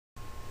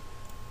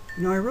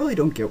You know, I really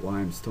don't get why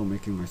I'm still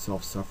making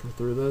myself suffer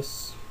through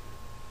this.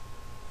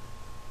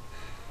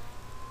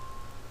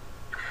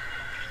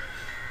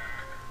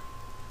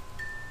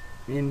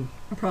 I mean,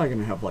 I'm probably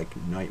gonna have like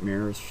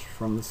nightmares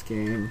from this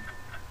game.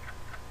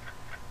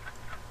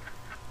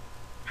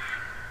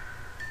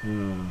 I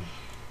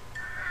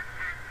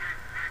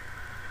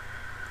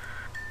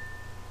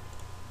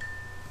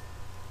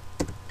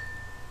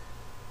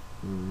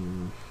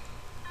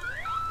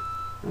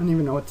don't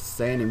even know what to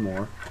say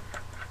anymore.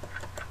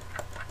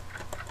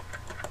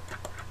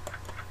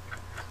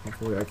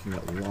 Hopefully I can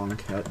get Long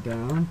Cat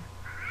down.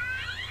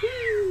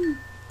 Whee!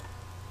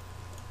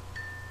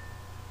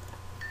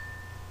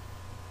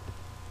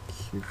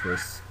 Q for a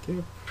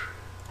skip.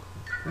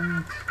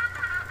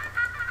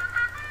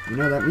 You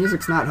know, that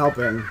music's not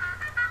helping.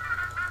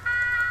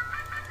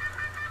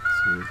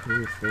 2,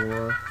 3,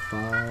 4,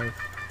 5.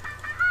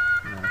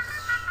 Yes.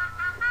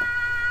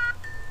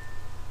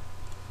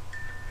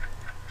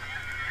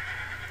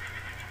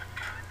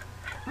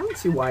 I don't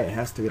see why it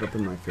has to get up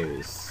in my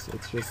face.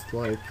 It's just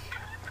like,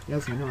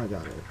 yes, I know I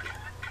got it.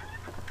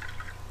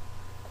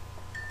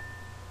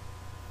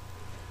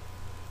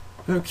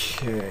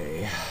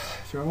 Okay.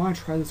 Do I want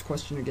to try this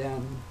question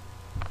again?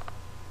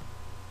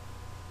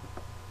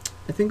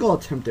 I think I'll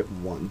attempt it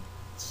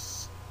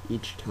once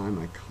each time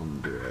I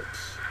come to it.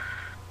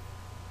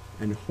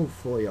 And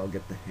hopefully I'll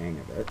get the hang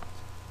of it.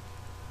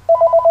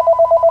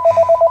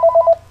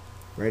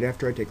 Right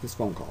after I take this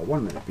phone call.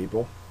 1 minute,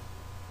 people.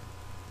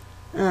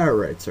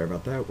 Alright, sorry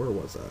about that. Where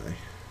was I?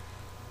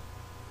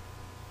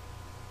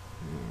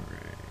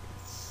 Alright,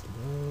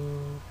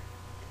 slow,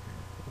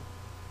 careful.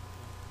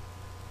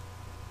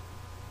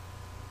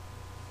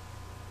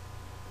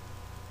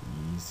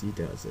 Easy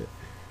does it.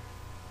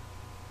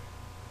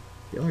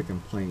 I feel like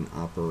I'm playing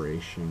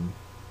Operation.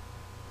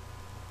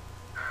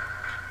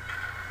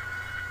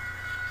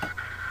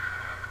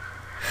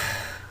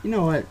 You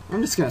know what?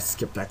 I'm just gonna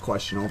skip that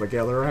question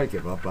altogether. I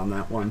give up on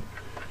that one.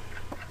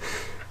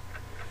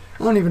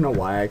 I don't even know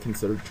why I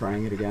considered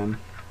trying it again.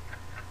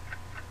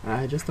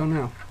 I just don't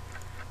know.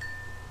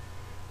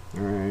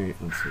 Alright,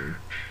 let's see.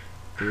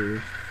 3,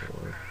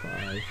 4,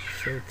 5,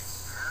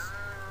 6.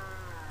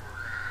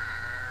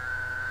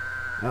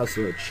 Oh,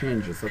 so it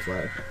changes, that's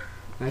why.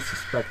 I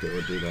suspect it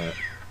would do that.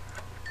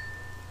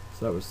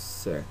 So that was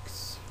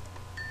 6.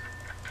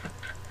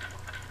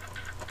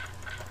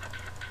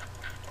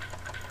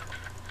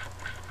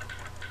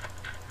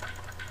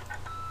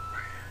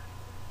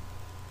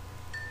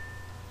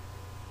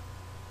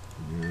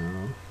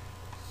 No.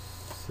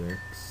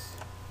 6,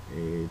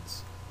 8.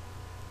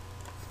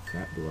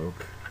 Fat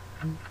bloke.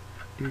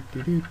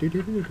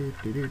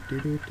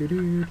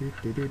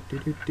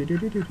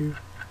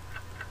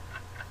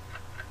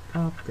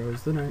 Pop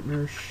goes the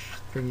nightmare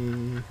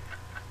thingy.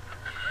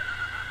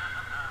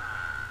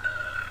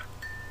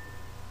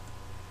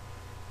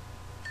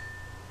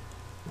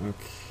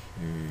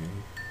 Okay.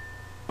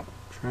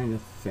 Trying to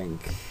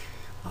think.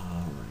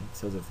 Alright, it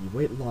says if you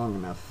wait long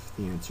enough,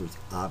 the answer's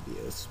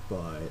obvious,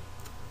 but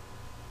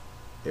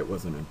it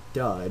wasn't a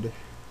dud.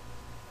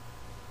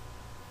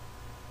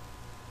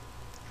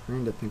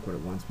 Trying to think what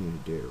it wants me to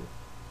do.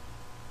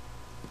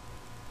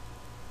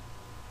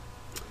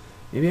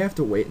 Maybe I have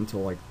to wait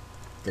until like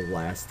the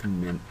last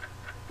minute.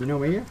 You know,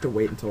 maybe I have to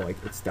wait until like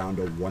it's down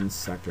to 1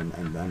 second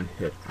and then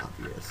hit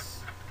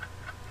obvious.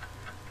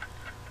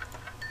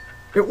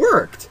 It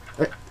worked!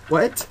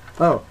 What?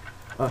 Oh.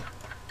 Okay,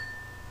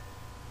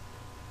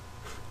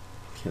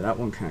 that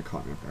one kind of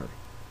caught me off guard.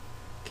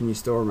 Can you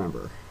still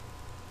remember?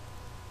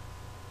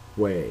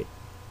 Wait.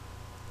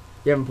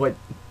 You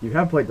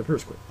have played the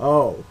first quiz.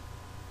 Oh.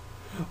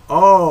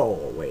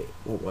 Oh, wait.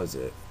 What was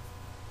it?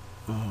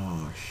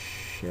 Oh,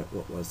 shit.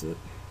 What was it?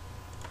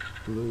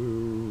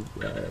 Blue,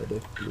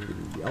 red, blue,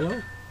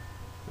 yellow?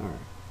 Alright.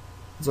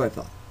 That's what I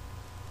thought.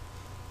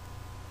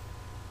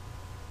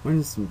 When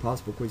is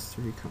Impossible Quiz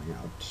 3 coming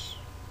out?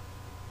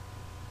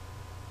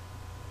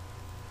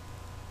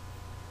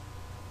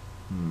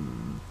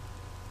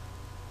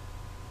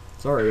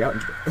 Sorry, out.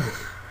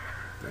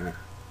 Damn it.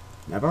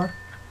 Never?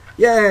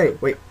 Yay!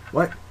 Wait,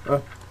 what?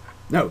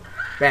 No.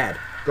 Bad.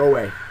 Go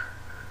away.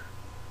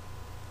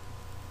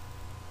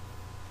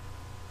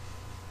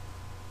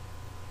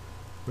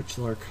 Which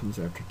lark comes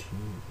after T?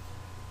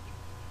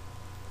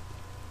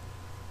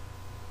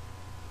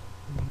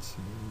 Let's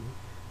see.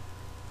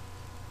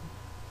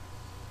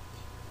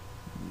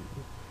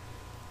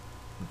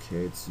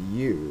 Okay, it's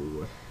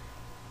you.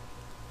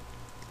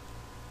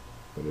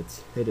 But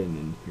it's hidden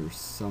in here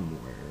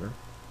somewhere.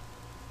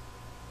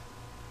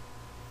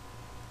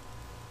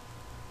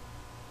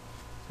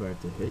 Do I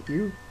have to hit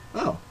you?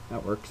 Oh,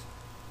 that works.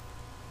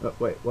 Oh,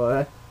 wait,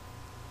 what?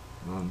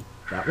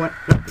 That one?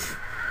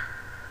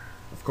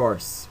 Of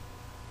course.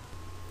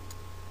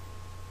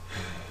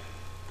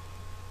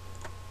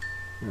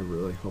 I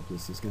really hope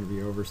this is going to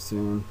be over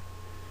soon.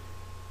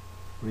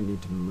 I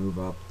need to move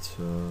up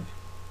to a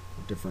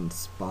different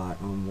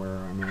spot on where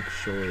I'm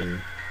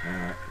actually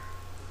at.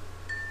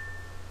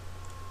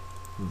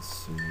 Let's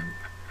see.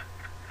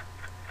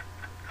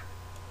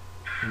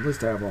 At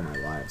least I have all my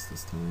lives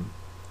this time.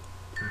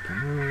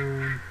 Come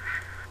on.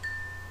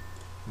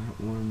 That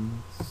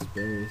one.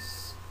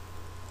 Space.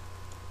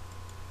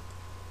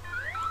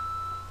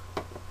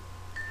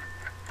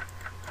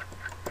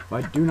 If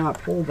I do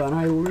not pull, then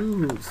I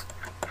lose.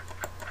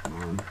 Come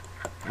on.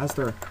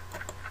 Esther.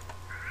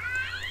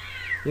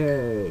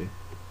 Yay.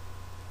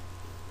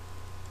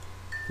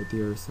 Get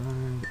the other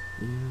side.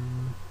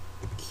 In.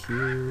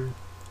 Q.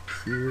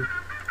 Q.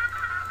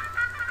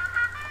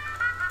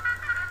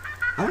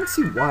 I don't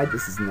see why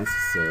this is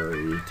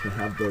necessary to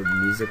have the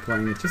music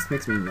playing. It just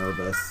makes me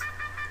nervous.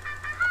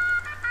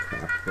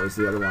 Crap. Where's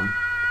the other one?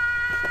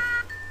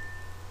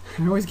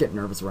 I always get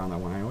nervous around that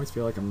one. I always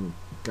feel like I'm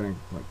gonna,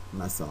 like,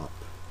 mess up.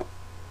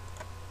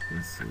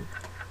 Let's see.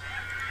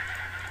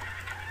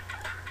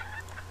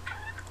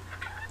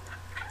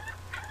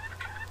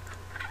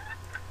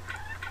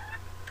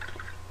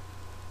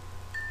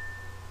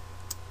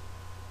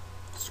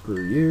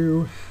 Screw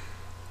you.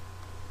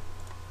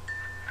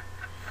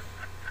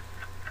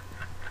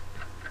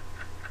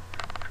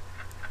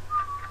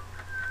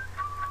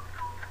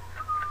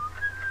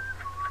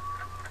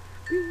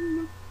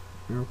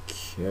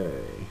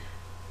 Okay.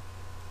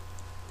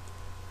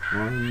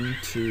 1,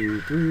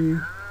 2, 3.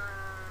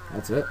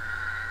 That's it.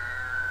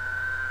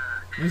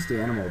 At least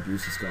the animal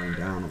abuse is going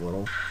down a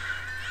little.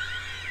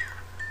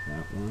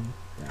 That one.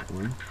 That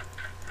one.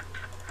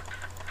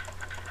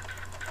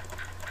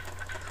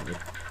 Okay.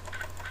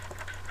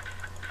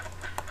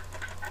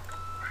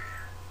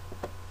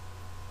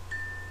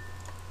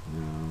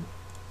 Now,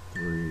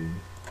 3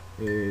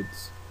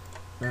 AIDS.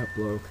 That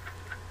bloke.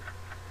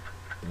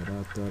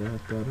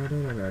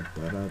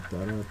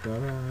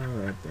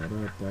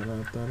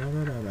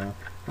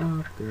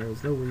 Up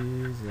goes the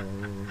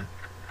weasel.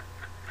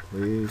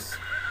 Please.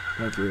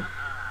 Thank you.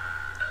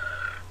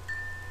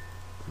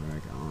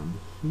 Drag on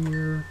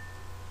here.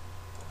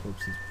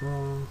 Corpse's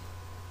broth.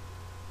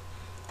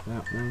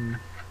 That one.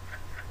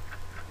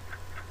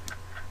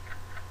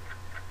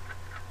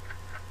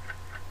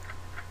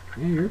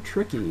 Yeah, you're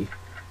tricky.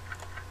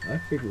 I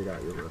figured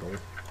out your riddle.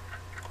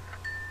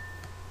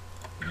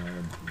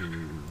 Red,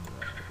 blue,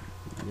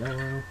 red,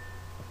 yellow.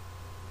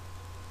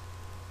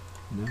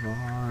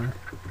 Navarre.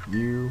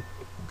 You.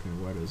 Okay,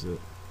 what is it?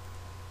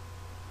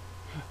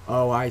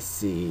 Oh, I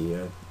see.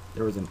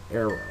 There was an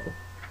arrow.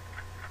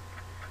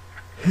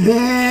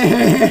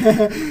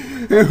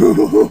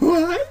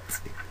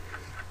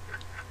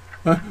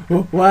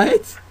 What?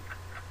 What?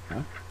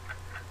 Huh?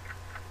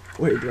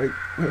 Wait, do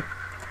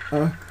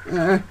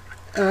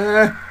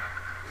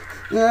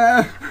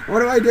what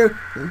do I do?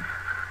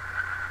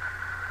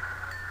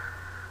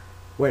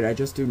 Wait, I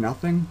just do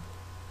nothing?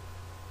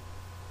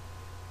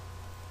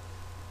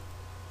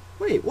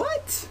 Wait,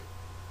 what?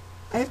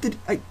 I have to...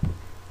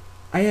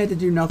 I had to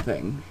do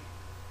nothing.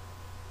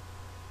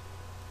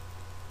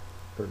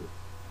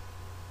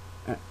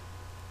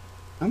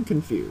 I'm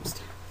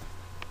confused.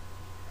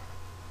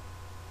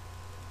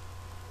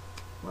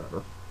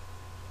 Whatever.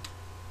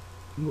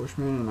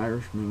 Englishman, an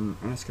Irishman,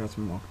 and a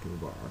Scotsman walk to the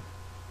bar.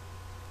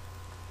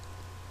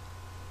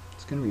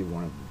 It's gonna be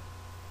one of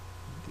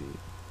the...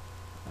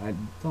 I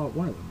thought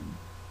one of them.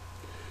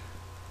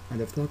 I'd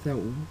have thought that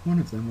one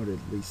of them would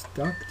at least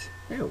ducked.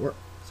 Hey, it worked.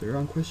 So you're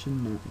on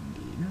question 90.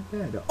 Not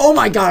bad. Oh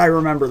my god, I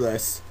remember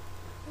this!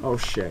 Oh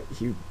shit,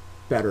 you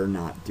better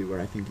not do what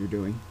I think you're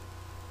doing.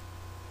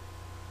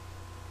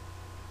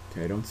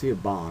 Okay, I don't see a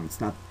bomb.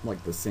 It's not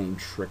like the same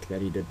trick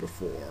that he did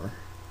before.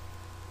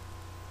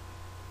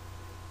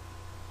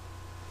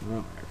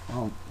 Alright,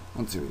 well,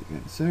 let's see what you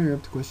can say. You're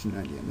up to question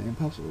 90 and the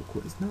impossible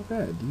quiz. Not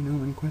bad. Do you know how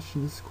many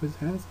questions this quiz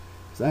has?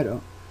 Because I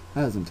don't.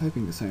 As I'm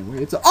typing the same way,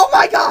 it's oh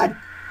my god!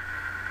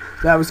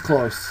 That was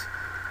close.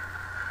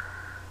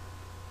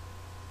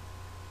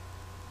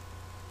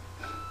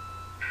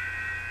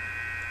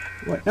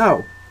 What?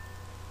 No!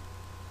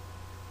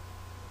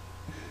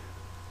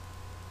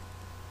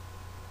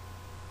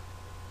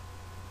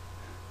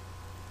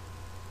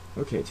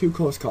 Okay, 2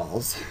 close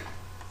calls.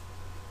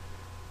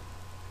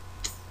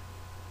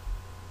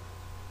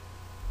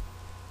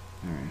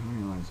 Alright, how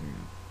many lives are you got?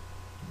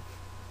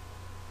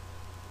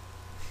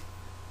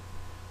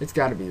 It's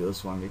gotta be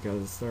this one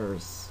because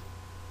there's...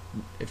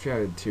 If you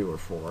had 2 or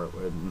 4, it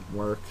wouldn't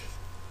work.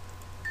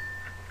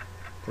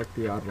 Click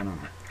the odd one out.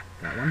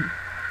 That one?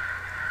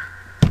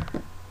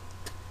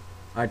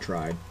 I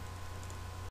tried.